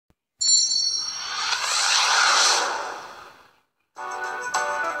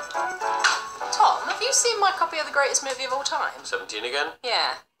you seen my copy of the greatest movie of all time? 17 again?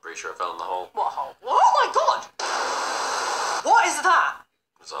 Yeah. Pretty sure I fell in the hole. What hole? Oh my god! What is that?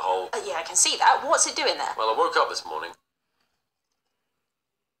 It's a hole. Yeah, I can see that. What's it doing there? Well, I woke up this morning.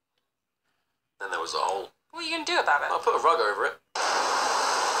 And there was a hole. What are you going to do about it? I put a rug over it.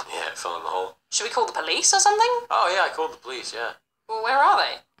 Yeah, it fell in the hole. Should we call the police or something? Oh, yeah, I called the police, yeah. Well, where are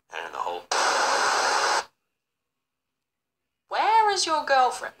they? They're in the hole. Where is your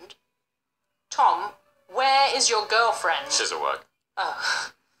girlfriend? Tom, where is your girlfriend? She's at work.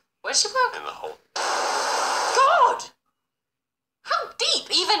 Oh. Where's she work? In the hole. God! How deep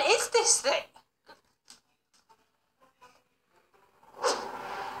even is this thing?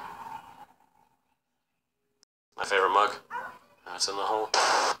 My favourite mug. Now it's in the hole.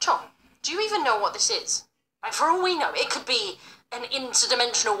 Tom, do you even know what this is? Like, for all we know, it could be an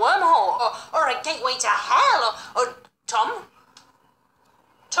interdimensional wormhole, or a gateway to hell, or... Tom?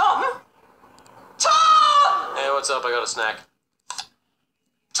 Tom? Tom! Hey, what's up? I got a snack.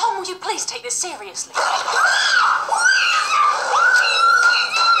 Tom, will you please take this seriously?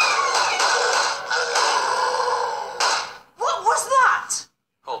 What was that?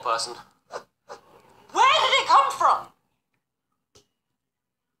 Hole person. Where did it come from?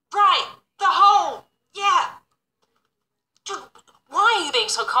 Right, the hole. Yeah. Dude, why are you being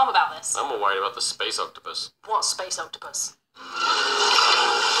so calm about this? I'm more worried about the space octopus. What space octopus?